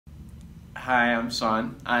Hi, I'm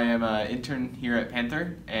Shaun. I am an intern here at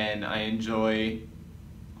Panther, and I enjoy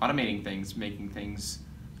automating things, making things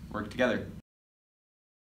work together.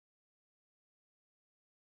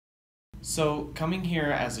 So, coming here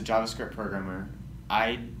as a JavaScript programmer,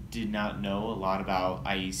 I did not know a lot about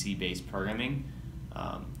IEC-based programming,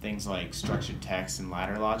 things like structured text and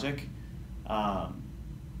ladder logic.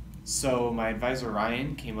 So my advisor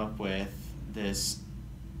Ryan came up with this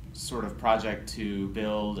sort of project to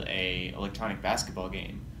build a electronic basketball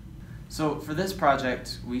game. So for this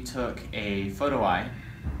project, we took a photo eye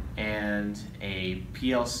and a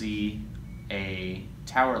PLC, a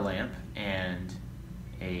tower lamp, and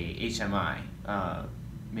a HMI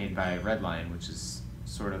made by Redline, which is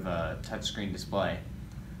sort of a touchscreen display.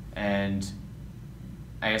 And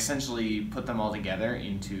I essentially put them all together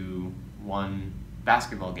into one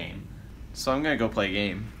basketball game. So I'm gonna go play a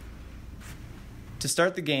game. To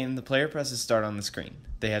start the game, the player presses start on the screen.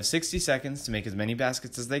 They have 60 seconds to make as many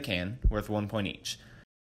baskets as they can, worth 1 point each.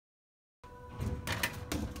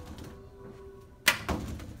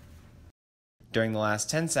 During the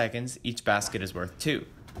last 10 seconds, each basket is worth 2.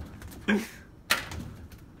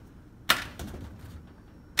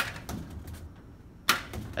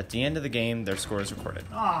 At the end of the game, their score is recorded.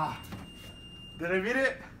 Did I beat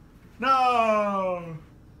it? No!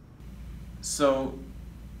 So,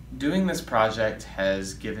 doing this project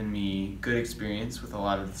has given me good experience with a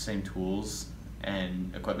lot of the same tools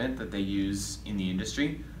and equipment that they use in the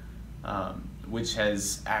industry, which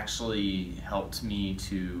has actually helped me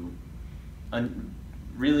to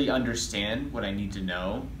really understand what I need to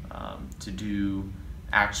know to do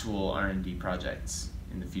actual R&D projects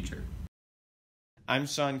in the future. I'm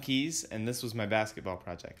Shaun Keys, and this was my basketball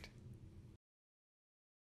project.